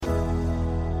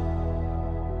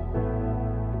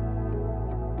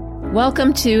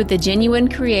Welcome to the Genuine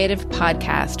Creative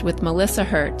Podcast with Melissa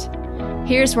Hurt.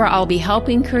 Here's where I'll be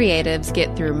helping creatives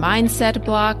get through mindset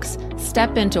blocks,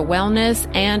 step into wellness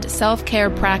and self-care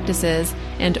practices,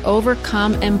 and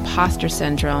overcome imposter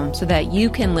syndrome so that you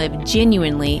can live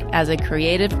genuinely as a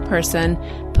creative person,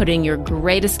 putting your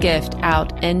greatest gift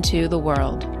out into the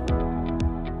world.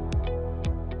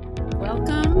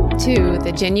 Welcome to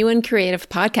the Genuine Creative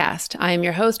Podcast. I am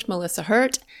your host, Melissa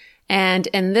Hurt. And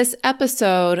in this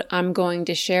episode, I'm going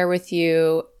to share with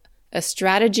you a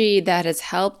strategy that has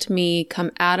helped me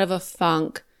come out of a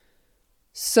funk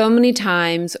so many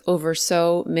times over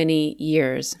so many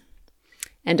years.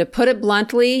 And to put it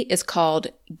bluntly, it's called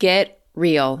get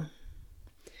real.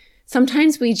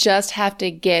 Sometimes we just have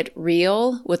to get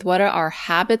real with what our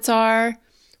habits are.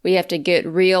 We have to get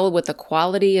real with the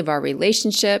quality of our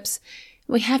relationships.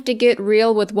 We have to get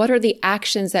real with what are the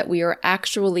actions that we are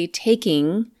actually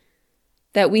taking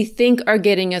that we think are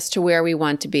getting us to where we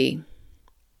want to be.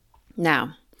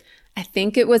 Now, I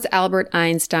think it was Albert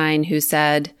Einstein who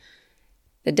said,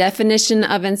 the definition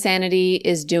of insanity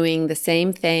is doing the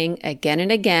same thing again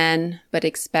and again, but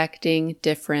expecting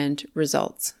different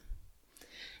results.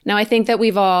 Now, I think that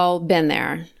we've all been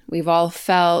there. We've all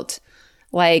felt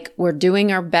like we're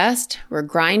doing our best, we're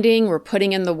grinding, we're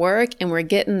putting in the work, and we're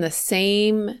getting the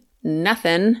same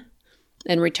nothing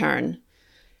in return.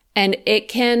 And it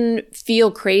can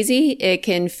feel crazy, it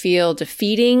can feel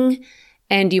defeating,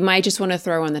 and you might just want to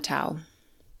throw in the towel.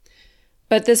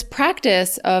 But this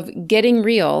practice of getting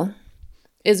real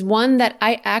is one that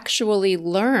I actually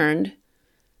learned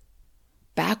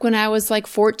back when I was like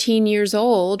 14 years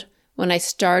old, when I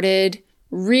started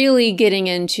really getting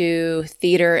into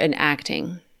theater and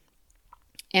acting.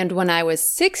 And when I was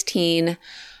 16,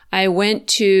 I went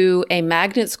to a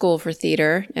magnet school for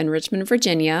theater in Richmond,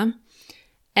 Virginia.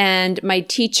 And my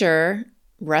teacher,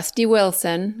 Rusty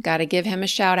Wilson, got to give him a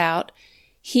shout out.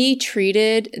 He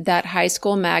treated that high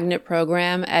school magnet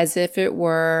program as if it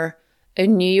were a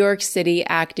New York City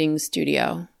acting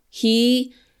studio.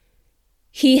 He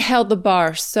held the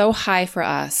bar so high for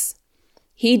us.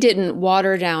 He didn't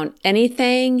water down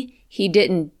anything. He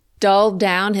didn't dull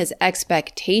down his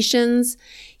expectations.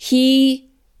 He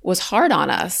was hard on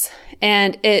us,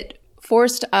 and it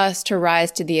forced us to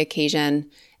rise to the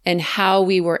occasion and how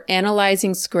we were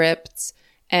analyzing scripts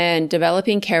and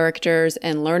developing characters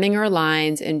and learning our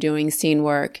lines and doing scene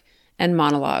work and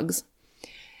monologues.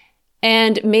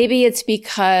 And maybe it's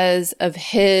because of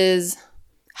his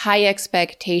high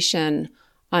expectation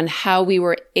on how we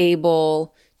were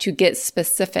able to get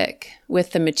specific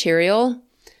with the material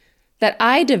that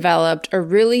I developed a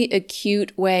really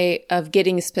acute way of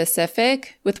getting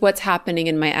specific with what's happening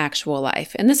in my actual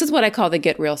life. And this is what I call the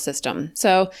get real system.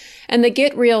 So in the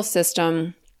get real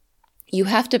system, you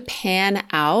have to pan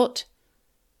out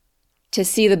to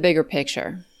see the bigger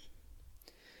picture.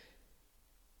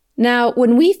 Now,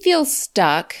 when we feel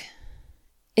stuck,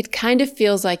 it kind of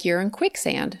feels like you're in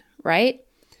quicksand, right?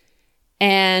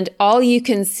 And all you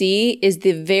can see is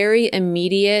the very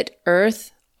immediate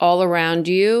earth all around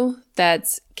you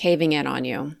that's caving in on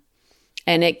you.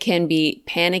 And it can be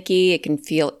panicky. It can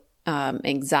feel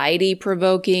anxiety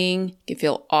provoking. It can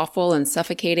feel awful and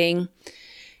suffocating.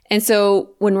 And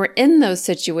so when we're in those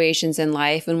situations in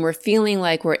life and we're feeling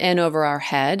like we're in over our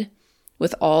head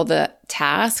with all the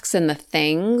tasks and the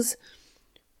things,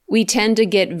 we tend to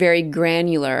get very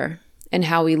granular in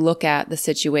how we look at the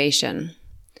situation.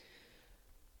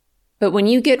 But when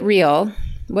you get real,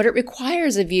 what it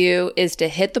requires of you is to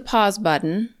hit the pause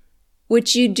button,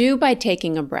 which you do by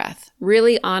taking a breath.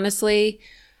 Really, honestly,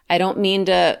 I don't mean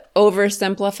to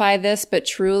oversimplify this, but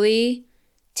truly,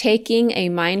 taking a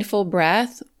mindful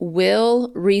breath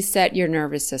will reset your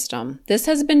nervous system. This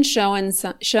has been shown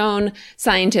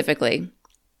scientifically.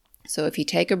 So if you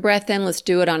take a breath in, let's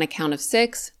do it on a count of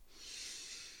 6.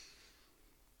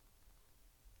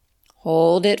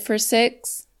 Hold it for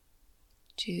 6,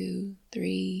 2,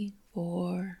 3,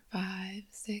 4, 5,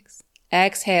 6.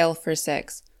 Exhale for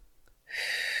 6.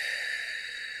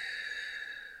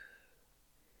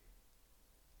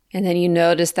 And then you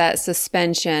notice that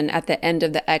suspension at the end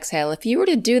of the exhale. If you were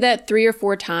to do that 3 or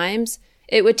 4 times,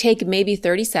 it would take maybe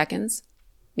 30 seconds,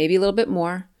 maybe a little bit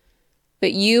more,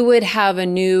 but you would have a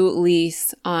new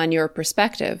lease on your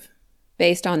perspective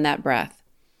based on that breath.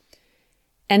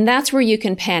 And that's where you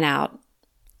can pan out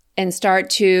and start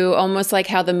to, almost like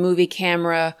how the movie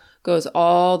camera goes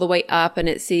all the way up and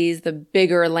it sees the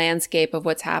bigger landscape of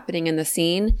what's happening in the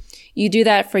scene. You do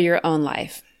that for your own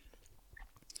life.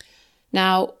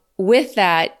 Now, with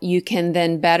that, you can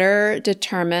then better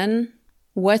determine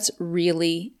what's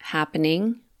really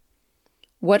happening.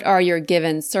 What are your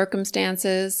given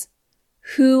circumstances?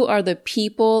 Who are the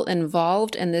people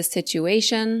involved in this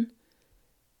situation?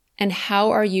 And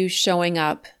how are you showing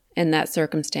up in that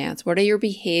circumstance? What are your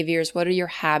behaviors? What are your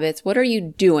habits? What are you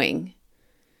doing?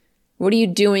 What are you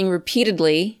doing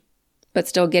repeatedly, but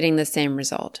still getting the same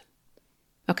result?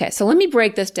 Okay, so let me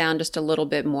break this down just a little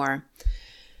bit more.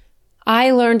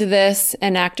 I learned this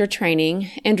in actor training,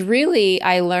 and really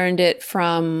I learned it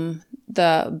from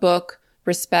the book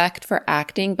Respect for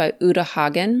Acting by Uta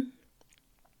Hagen.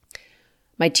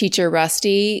 My teacher,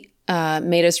 Rusty,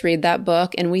 made us read that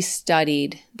book, and we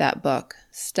studied that book,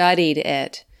 studied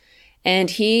it. And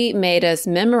he made us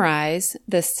memorize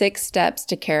the 6 steps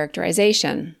to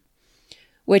characterization,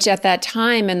 which at that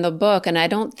time in the book, and I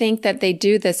don't think that they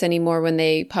do this anymore when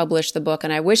they publish the book,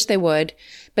 and I wish they would,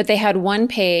 but they had one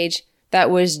page that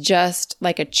was just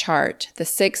like a chart, the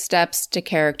 6 steps to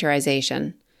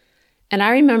characterization. And I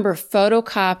remember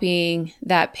photocopying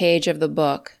that page of the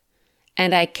book,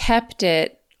 and I kept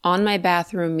it on my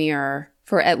bathroom mirror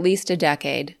for at least a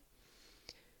decade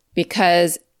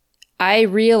because I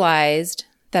realized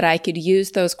that I could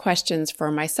use those questions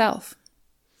for myself.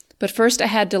 But first I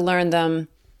had to learn them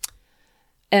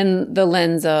in the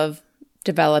lens of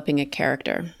developing a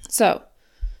character. So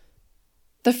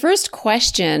the first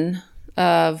question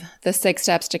of the 6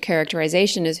 steps to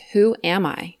characterization is, who am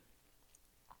I?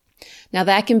 Now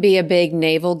that can be a big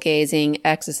navel-gazing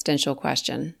existential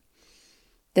question.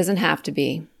 Doesn't have to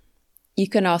be. You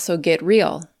can also get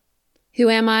real. Who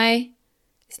am I?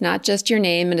 It's not just your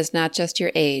name and it's not just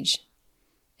your age.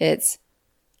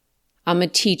 I'm a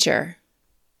teacher.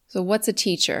 So what's a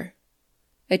teacher?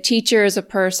 A teacher is a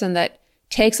person that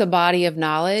takes a body of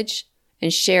knowledge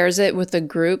and shares it with a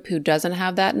group who doesn't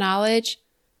have that knowledge,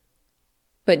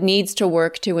 but needs to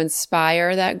work to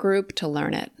inspire that group to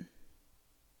learn it.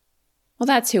 Well,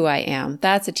 that's who I am.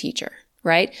 That's a teacher,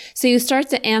 right? So you start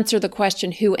to answer the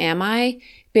question, who am I,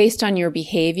 based on your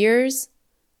behaviors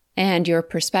and your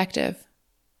perspective.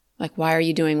 Like, why are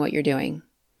you doing what you're doing?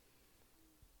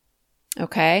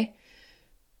 Okay?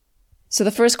 So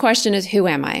the first question is, who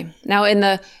am I? Now, in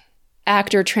the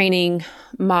actor training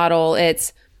model,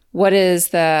 it's what is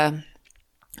the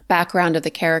background of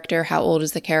the character? How old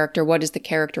is the character? What is the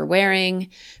character wearing?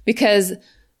 Because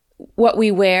what we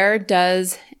wear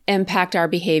does impact our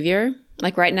behavior.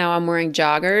 Like right now, I'm wearing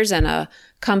joggers and a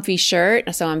comfy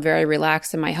shirt, so I'm very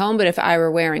relaxed in my home. But if I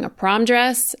were wearing a prom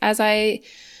dress, as I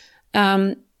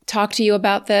talk to you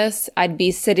about this, I'd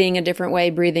be sitting a different way,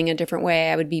 breathing a different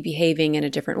way. I would be behaving in a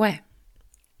different way.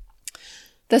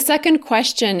 The second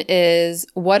question is,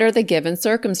 what are the given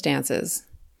circumstances?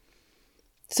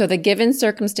 So the given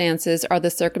circumstances are the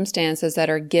circumstances that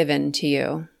are given to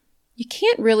you. You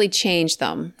can't really change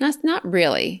them. That's not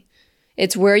really.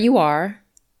 It's where you are,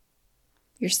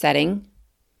 your setting.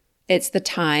 It's the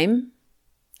time.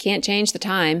 Can't change the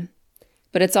time,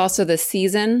 but it's also the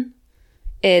season.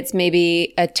 It's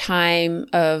maybe a time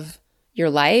of your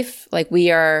life. Like we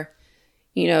are,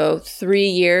 3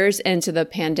 years into the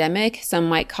pandemic. Some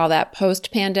might call that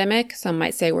post-pandemic. Some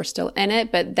might say we're still in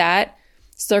it, but that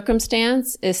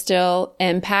circumstance is still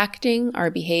impacting our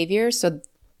behavior. So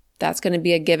that's going to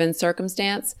be a given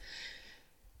circumstance.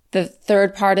 The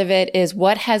third part of it is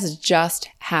what has just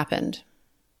happened.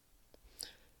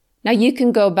 Now you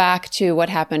can go back to what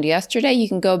happened yesterday. You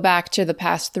can go back to the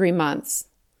past 3 months.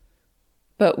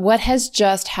 But what has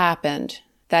just happened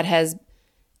that has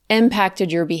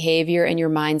impacted your behavior and your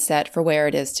mindset for where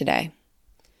it is today?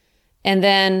 And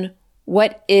then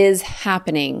what is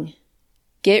happening?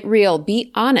 Get real.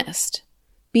 Be honest.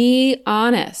 Be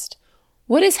honest.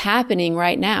 What is happening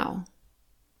right now?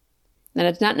 And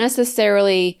it's not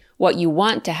necessarily what you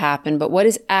want to happen, but what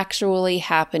is actually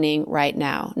happening right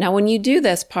now. Now, when you do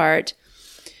this part,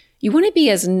 you want to be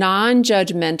as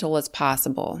non-judgmental as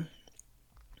possible.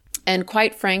 And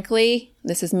quite frankly,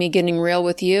 this is me getting real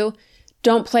with you,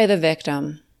 don't play the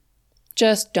victim.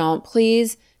 Just don't.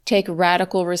 Please take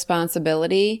radical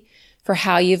responsibility for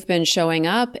how you've been showing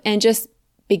up and just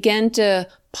begin to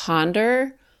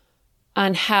ponder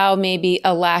on how maybe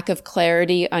a lack of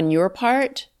clarity on your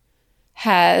part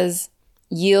has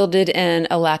yielded in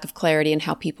a lack of clarity in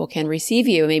how people can receive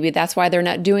you. Maybe that's why they're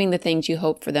not doing the things you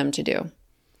hope for them to do.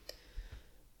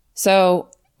 So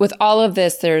with all of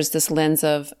this, there's this lens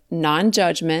of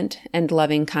non-judgment and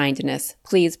loving kindness.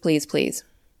 Please, please, please.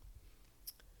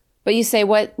 But you say,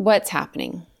 what's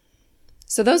happening?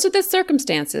 So those are the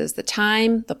circumstances, the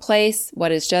time, the place,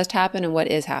 what has just happened, and what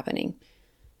is happening.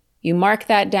 You mark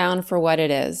that down for what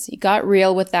it is. You got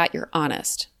real with that. You're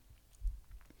honest.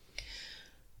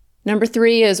 Number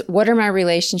 3 is, what are my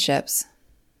relationships?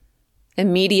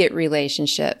 Immediate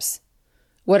relationships.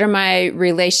 What are my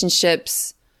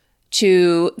relationships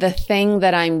to the thing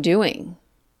that I'm doing,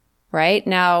 right?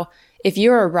 Now, if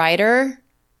you're a writer,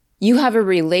 you have a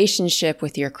relationship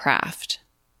with your craft.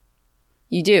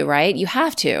 You do, right? You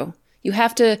have to. You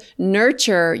have to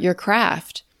nurture your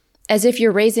craft as if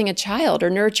you're raising a child or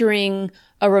nurturing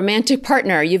a romantic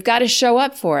partner. You've got to show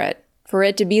up for it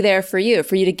to be there for you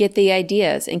to get the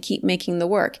ideas and keep making the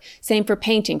work. Same for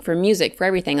painting, for music, for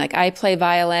everything. Like I play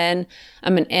violin.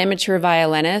 I'm an amateur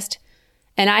violinist.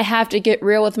 And I have to get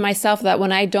real with myself that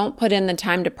when I don't put in the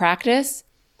time to practice,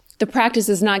 the practice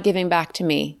is not giving back to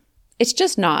me. It's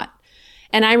just not.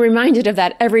 And I'm reminded of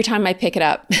that every time I pick it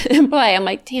up and play. I'm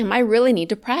like, damn, I really need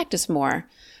to practice more.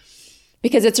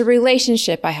 Because it's a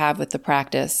relationship I have with the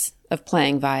practice of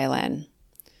playing violin.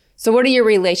 So what are your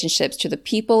relationships to the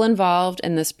people involved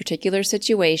in this particular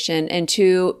situation and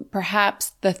to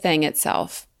perhaps the thing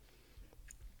itself?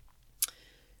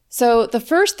 So the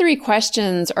first 3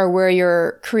 questions are where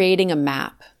you're creating a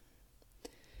map.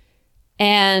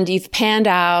 And you've panned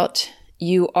out,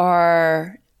 you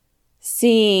are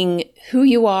seeing who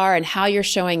you are and how you're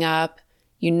showing up.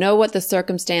 You know what the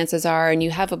circumstances are, and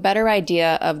you have a better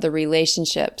idea of the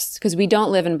relationships, because we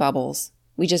don't live in bubbles.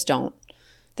 We just don't.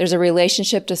 There's a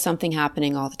relationship to something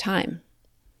happening all the time.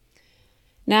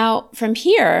 Now, from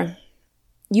here,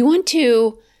 you want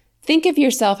to think of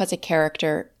yourself as a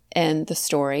character in the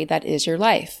story that is your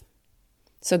life.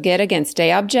 So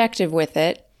stay objective with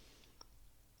it.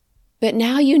 But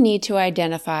now you need to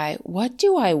identify, what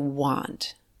do I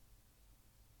want?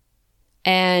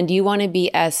 And you want to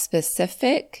be as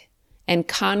specific and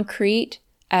concrete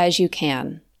as you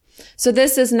can. So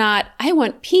this is not, I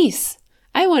want peace.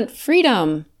 I want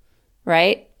freedom,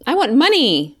 right? I want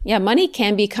money. Yeah, money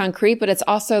can be concrete, but it's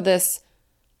also this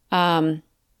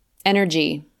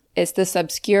energy. It's this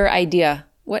obscure idea.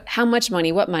 How much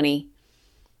money? What money?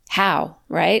 How,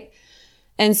 right?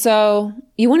 And so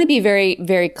you want to be very,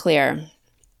 very clear.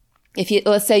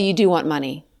 Let's say you do want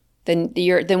money, then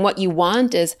what you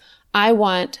want is, I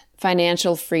want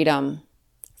financial freedom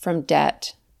from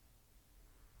debt.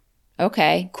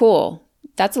 Okay, cool.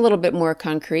 That's a little bit more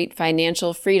concrete,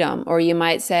 financial freedom. Or you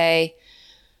might say,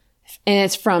 and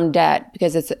it's from debt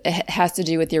because it has to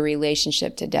do with your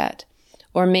relationship to debt.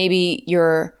 Or maybe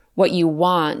what you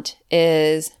want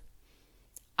is,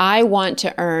 I want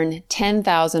to earn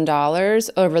 $10,000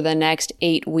 over the next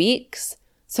 8 weeks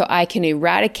so I can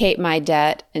eradicate my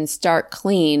debt and start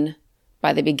clean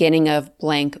by the beginning of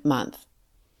blank month.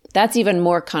 That's even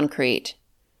more concrete.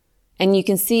 And you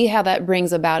can see how that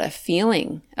brings about a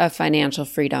feeling of financial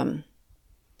freedom.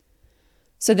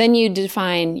 So then you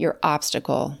define your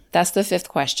obstacle. That's the 5th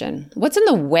question. What's in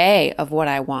the way of what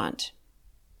I want?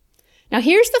 Now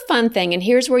here's the fun thing, and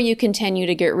here's where you continue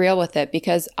to get real with it,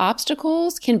 because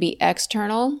obstacles can be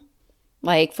external.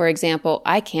 Like, for example,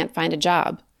 I can't find a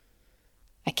job.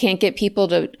 I can't get people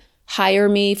to hire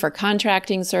me for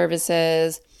contracting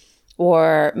services,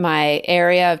 or my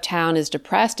area of town is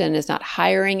depressed and is not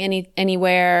hiring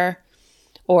anywhere,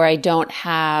 or I don't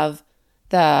have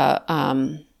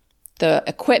the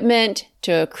equipment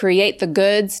to create the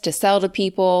goods to sell to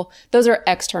people. Those are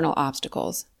external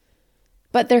obstacles.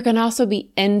 But there can also be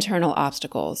internal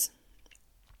obstacles.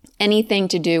 Anything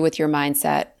to do with your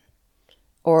mindset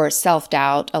or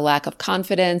self-doubt, a lack of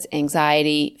confidence,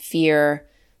 anxiety, fear.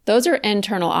 Those are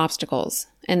internal obstacles,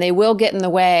 and they will get in the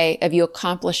way of you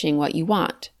accomplishing what you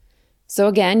want. So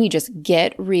again, you just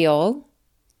get real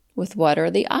with what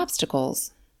are the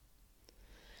obstacles.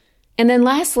 And then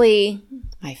lastly,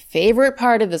 my favorite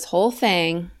part of this whole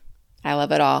thing, I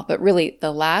love it all, but really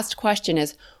the last question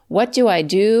is, what do I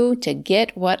do to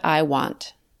get what I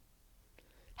want?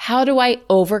 How do I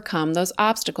overcome those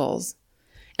obstacles?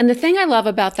 And the thing I love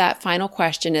about that final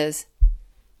question is,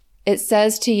 it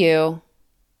says to you,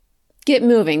 get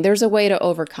moving. There's a way to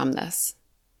overcome this.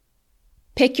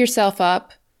 Pick yourself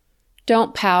up.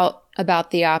 Don't pout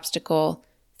about the obstacle.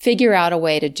 Figure out a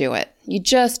way to do it. You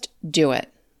just do it,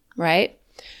 right?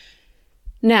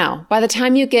 Now, by the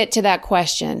time you get to that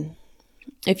question,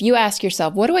 if you ask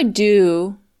yourself, what do I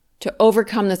do to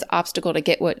overcome this obstacle to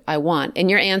get what I want? And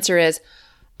your answer is,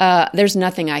 there's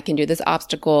nothing I can do. This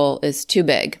obstacle is too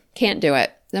big. Can't do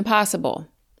it. It's impossible.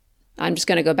 I'm just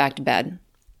going to go back to bed.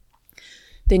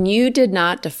 Then you did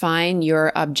not define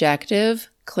your objective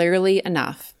clearly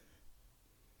enough.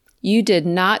 You did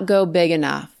not go big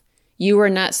enough. You were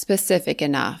not specific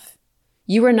enough.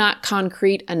 You were not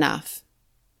concrete enough.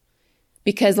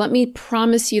 Because let me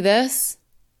promise you this,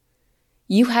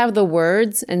 you have the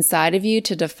words inside of you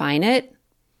to define it.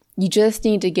 You just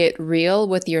need to get real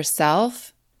with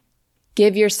yourself,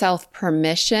 give yourself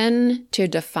permission to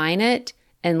define it,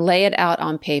 and lay it out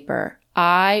on paper.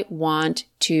 I want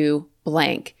to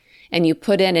blank. And you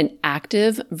put in an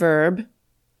active verb,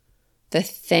 the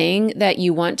thing that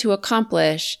you want to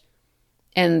accomplish,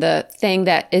 and the thing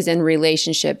that is in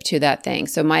relationship to that thing.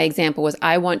 So my example was,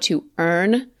 I want to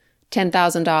earn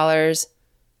 $10,000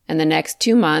 in the next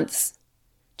 2 months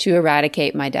to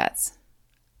eradicate my debts.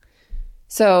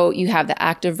 So you have the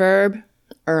active verb,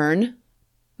 earn,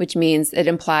 which means it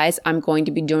implies I'm going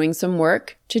to be doing some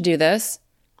work to do this,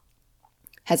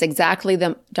 has exactly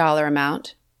the dollar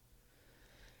amount,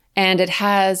 and it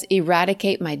has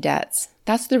eradicate my debts.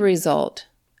 That's the result.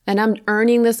 And I'm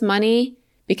earning this money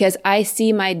because I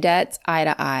see my debts eye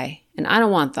to eye, and I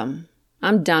don't want them.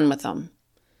 I'm done with them.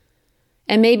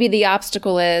 And maybe the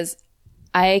obstacle is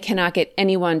I cannot get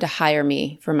anyone to hire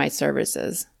me for my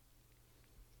services.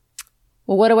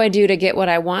 Well, what do I do to get what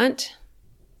I want?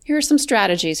 Here are some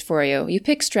strategies for you. You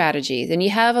pick strategies and you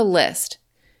have a list,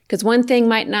 because one thing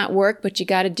might not work, but you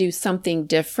got to do something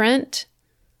different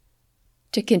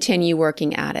to continue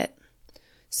working at it.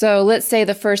 So let's say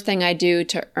the first thing I do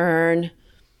to earn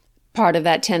part of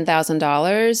that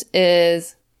 $10,000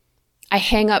 is I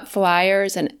hang up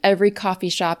flyers in every coffee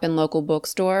shop and local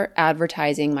bookstore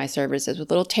advertising my services with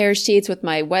little tear sheets with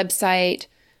my website.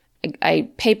 I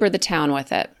paper the town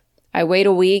with it. I wait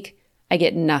a week, I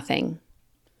get nothing.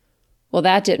 Well,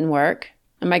 that didn't work.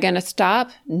 Am I going to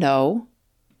stop? No.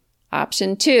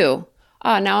 Option 2.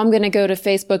 Now I'm going to go to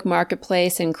Facebook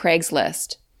Marketplace and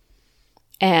Craigslist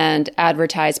and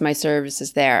advertise my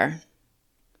services there.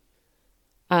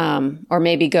 Or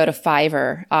maybe go to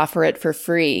Fiverr, offer it for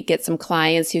free, get some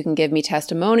clients who can give me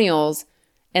testimonials,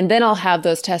 and then I'll have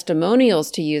those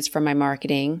testimonials to use for my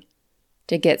marketing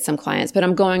to get some clients. But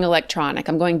I'm going electronic,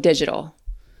 I'm going digital.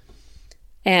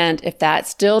 And if that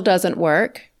still doesn't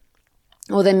work,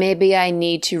 well, then maybe I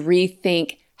need to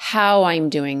rethink how I'm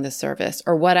doing the service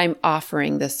or what I'm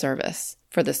offering the service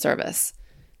for the service.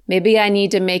 Maybe I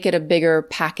need to make it a bigger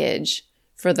package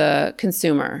for the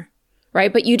consumer,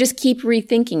 right? But you just keep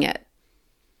rethinking it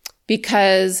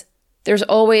because there's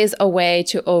always a way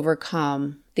to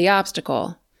overcome the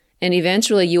obstacle. And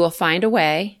eventually you will find a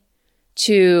way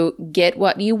to get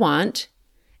what you want.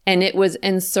 And it was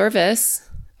in service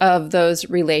of those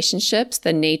relationships,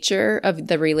 the nature of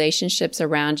the relationships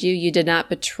around you. You did not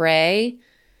betray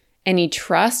any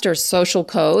trust or social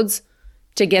codes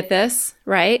to get this,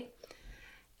 right?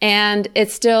 And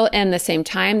it's still in the same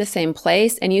time, the same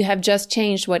place, and you have just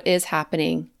changed what is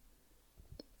happening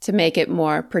to make it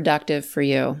more productive for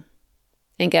you.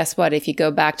 And guess what? If you go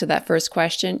back to that first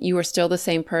question, you are still the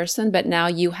same person, but now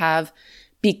you have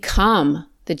become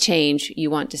the change you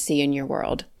want to see in your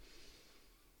world.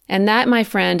 And that, my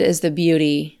friend, is the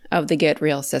beauty of the Get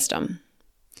Real system.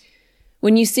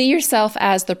 When you see yourself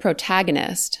as the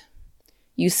protagonist,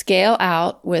 you scale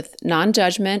out with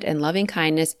non-judgment and loving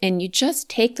kindness, and you just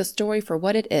take the story for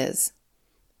what it is.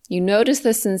 You notice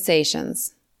the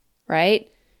sensations, right?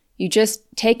 You just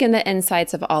take in the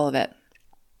insights of all of it.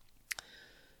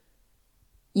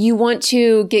 You want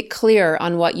to get clear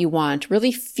on what you want,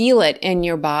 really feel it in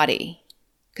your body.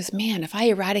 Because man, if I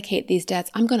eradicate these debts,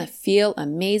 I'm going to feel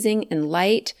amazing and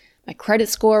light. My credit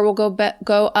score will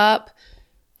go up.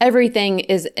 Everything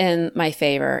is in my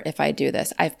favor if I do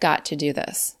this. I've got to do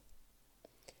this.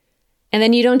 And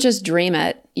then you don't just dream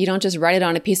it. You don't just write it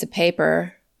on a piece of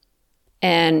paper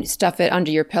and stuff it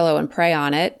under your pillow and pray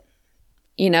on it.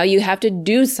 You have to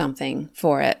do something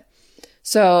for it.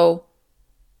 So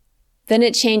then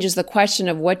it changes the question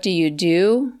of what do you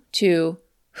do to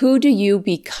who do you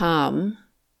become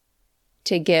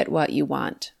to get what you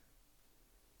want?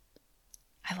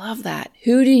 I love that.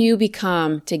 Who do you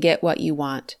become to get what you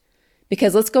want?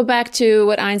 Because let's go back to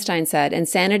what Einstein said.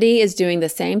 Insanity is doing the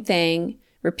same thing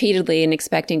repeatedly and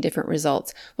expecting different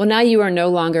results. Well, now you are no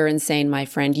longer insane, my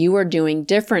friend. You are doing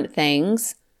different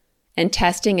things and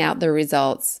testing out the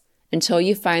results until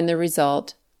you find the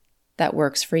result that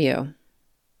works for you.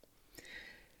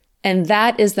 And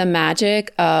that is the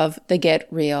magic of the Get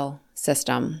Real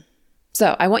system.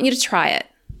 So I want you to try it.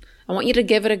 I want you to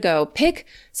give it a go. Pick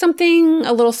something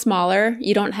a little smaller.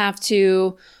 You don't have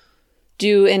to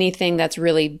do anything that's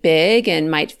really big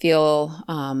and might feel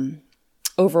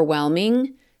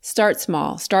overwhelming. Start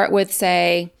small. Start with,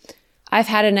 say, I've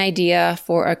had an idea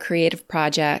for a creative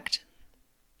project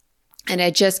and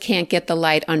I just can't get the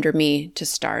light under me to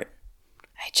start.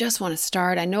 I just want to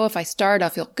start. I know if I start, I'll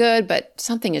feel good, but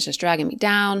something is just dragging me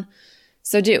down.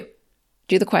 So do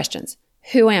the questions.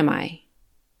 Who am I?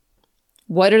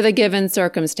 What are the given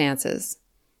circumstances?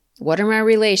 What are my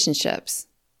relationships?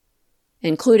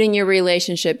 Including your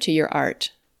relationship to your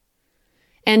art.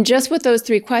 And just with those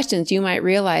 3 questions, you might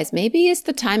realize maybe it's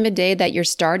the time of day that you're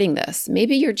starting this.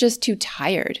 Maybe you're just too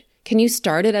tired. Can you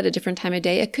start it at a different time of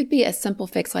day? It could be a simple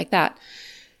fix like that.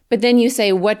 But then you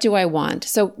say, what do I want?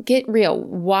 So get real.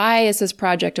 Why is this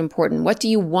project important? What do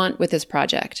you want with this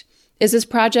project? Is this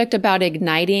project about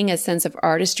igniting a sense of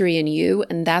artistry in you,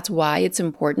 and that's why it's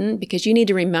important? Because you need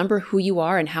to remember who you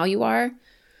are and how you are?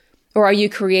 Or are you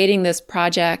creating this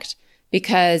project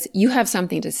because you have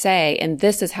something to say, and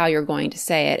this is how you're going to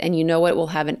say it, and you know it will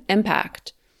have an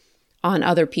impact on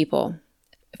other people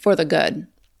for the good?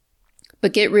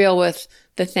 But get real with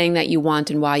the thing that you want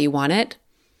and why you want it.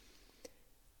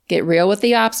 Get real with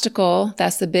the obstacle.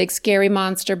 That's the big scary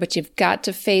monster, but you've got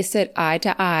to face it eye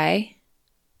to eye.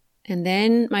 And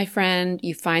then, my friend,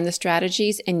 you find the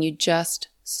strategies and you just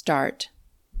start.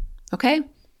 Okay?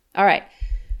 All right.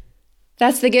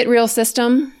 That's the Get Real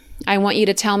system. I want you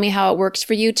to tell me how it works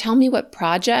for you. Tell me what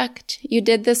project you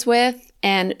did this with,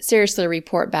 and seriously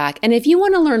report back. And if you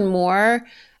want to learn more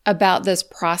about this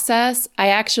process, I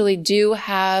actually do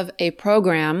have a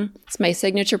program. It's my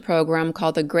signature program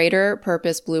called the Greater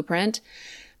Purpose Blueprint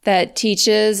that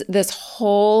teaches this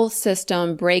whole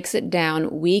system, breaks it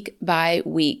down week by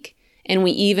week. And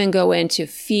we even go into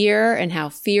fear and how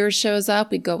fear shows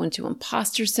up. We go into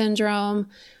imposter syndrome.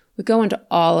 We go into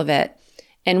all of it.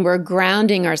 And we're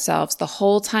grounding ourselves the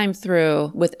whole time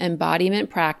through with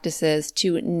embodiment practices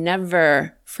to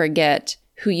never forget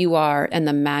who you are and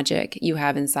the magic you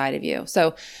have inside of you.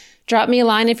 So drop me a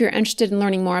line if you're interested in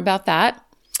learning more about that.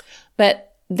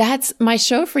 But that's my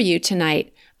show for you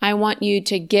tonight. I want you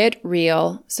to get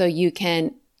real so you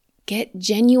can get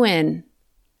genuine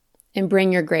and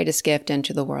bring your greatest gift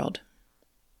into the world.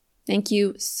 Thank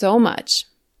you so much.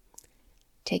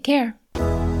 Take care.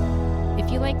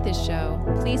 If you like this show,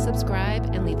 please subscribe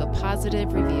and leave a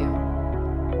positive review.